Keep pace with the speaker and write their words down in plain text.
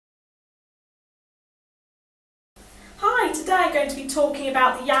Hi, today I'm going to be talking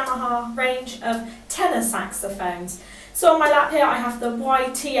about the Yamaha range of tenor saxophones. So on my lap here I have the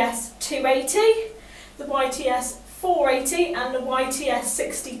YTS 280, the YTS 480 and the YTS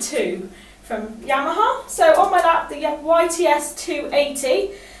 62 from Yamaha. So on my lap the YTS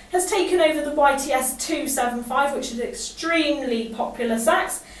 280 has taken over the YTS 275, which is an extremely popular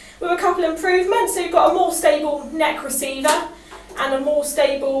sax, with a couple of improvements. So you've got a more stable neck receiver and a more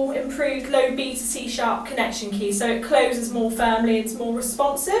stable, improved low B to C sharp connection key, so it closes more firmly, it's more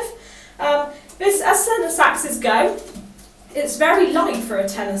responsive. This, as tenor saxes go, it's very light for a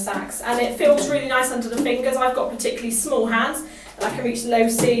tenor sax and it feels really nice under the fingers. I've got particularly small hands and I can reach low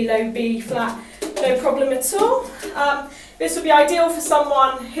C, low B flat, no problem at all. This would be ideal for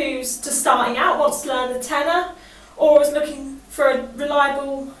someone who's just starting out, wants to learn the tenor, or is looking for a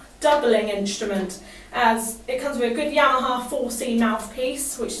reliable doubling instrument, as it comes with a good Yamaha 4C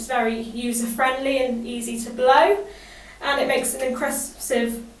mouthpiece, which is very user-friendly and easy to blow, and it makes an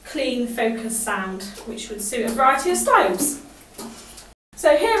impressive, clean, focused sound, which would suit a variety of styles.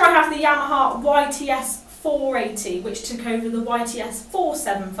 So here I have the Yamaha YTS 480, which took over the YTS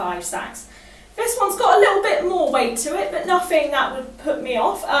 475 sax. This one's got a little bit more weight to it, but nothing that would put me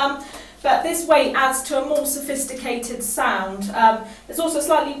off. But this weight adds to a more sophisticated sound. There's also a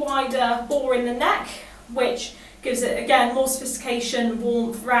slightly wider bore in the neck, which gives it, again, more sophistication,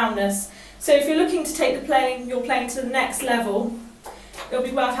 warmth, roundness. So if you're looking to take your playing to the next level, it'll be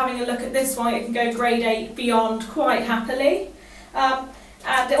worth having a look at this one. It can go grade 8 beyond quite happily.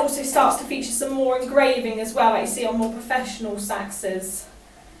 And it also starts to feature some more engraving as well, like you see on more professional saxes,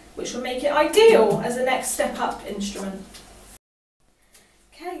 which will make it ideal as a next step up instrument.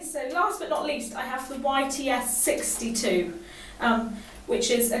 Okay, so last but not least, I have the YTS 62, which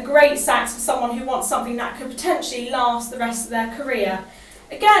is a great sax for someone who wants something that could potentially last the rest of their career.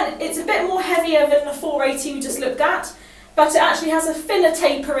 Again, it's a bit more heavier than the 480 we just looked at, but it actually has a thinner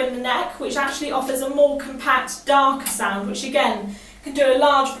taper in the neck, which actually offers a more compact, darker sound, which again can do a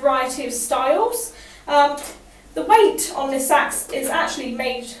large variety of styles. The weight on this sax is actually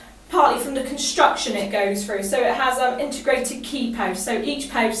made partly from the construction it goes through. So it has integrated key posts, so each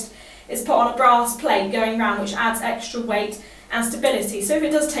post is put on a brass plate going round, which adds extra weight and stability. So if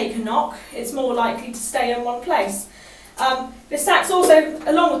it does take a knock, it's more likely to stay in one place. This sax also,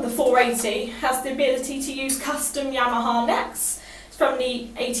 along with the 480, has the ability to use custom Yamaha necks from the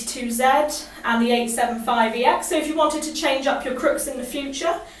 82Z and the 875EX. So if you wanted to change up your crooks in the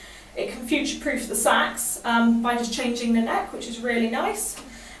future, it can future-proof the sax by just changing the neck, which is really nice.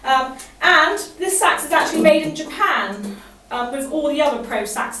 And this sax is actually made in Japan, with all the other pro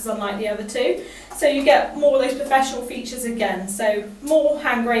saxes unlike the other two. So you get more of those professional features again. So more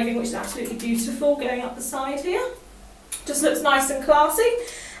hand graving, which is absolutely beautiful, going up the side here. Just looks nice and classy.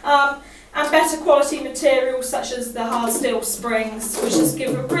 And better quality materials such as the hard steel springs, which just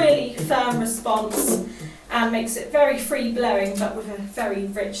give a really firm response and makes it very free blowing but with a very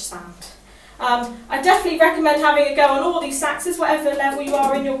rich sound. I definitely recommend having a go on all these saxes, whatever level you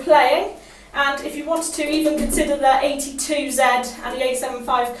are in your playing, and if you wanted to, even consider the 82Z and the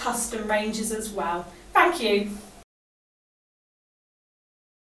 875 custom ranges as well. Thank you.